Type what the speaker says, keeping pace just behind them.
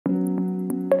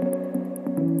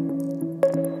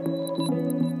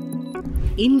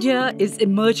India is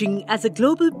emerging as a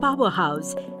global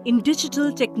powerhouse in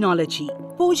digital technology,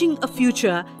 forging a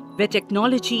future where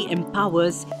technology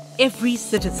empowers every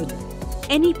citizen.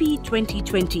 NEP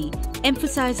 2020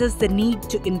 emphasizes the need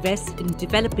to invest in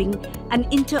developing an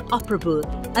interoperable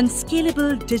and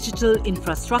scalable digital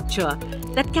infrastructure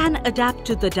that can adapt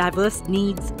to the diverse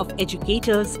needs of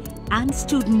educators and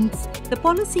students. The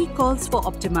policy calls for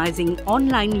optimizing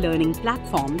online learning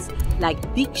platforms like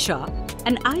Diksha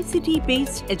and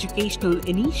ICT-based educational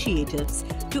initiatives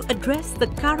to address the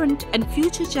current and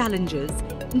future challenges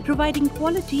in providing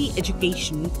quality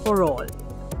education for all.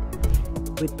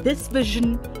 With this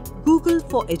vision, Google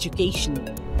for Education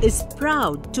is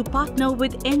proud to partner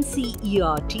with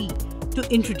NCERT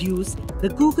to introduce the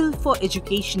Google for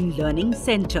Education Learning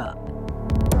Center.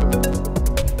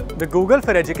 The Google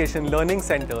for Education Learning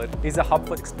Center is a hub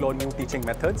for explore new teaching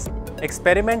methods,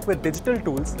 experiment with digital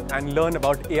tools, and learn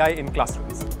about AI in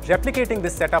classrooms. Replicating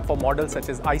this setup for models such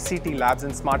as ICT Labs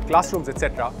and smart classrooms,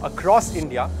 etc. across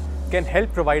India can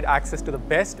help provide access to the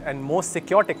best and most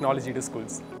secure technology to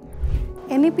schools.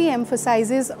 NEP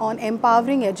emphasizes on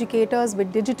empowering educators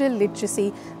with digital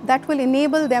literacy that will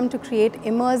enable them to create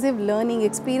immersive learning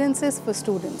experiences for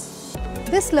students.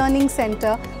 This learning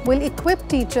center will equip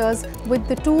teachers with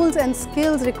the tools and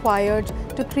skills required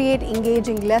to create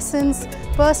engaging lessons,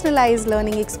 personalized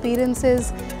learning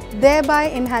experiences,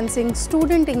 thereby enhancing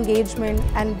student engagement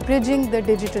and bridging the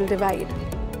digital divide.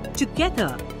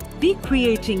 Together, we're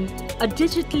creating a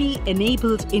digitally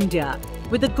enabled India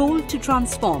with a goal to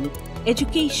transform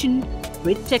education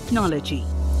with technology.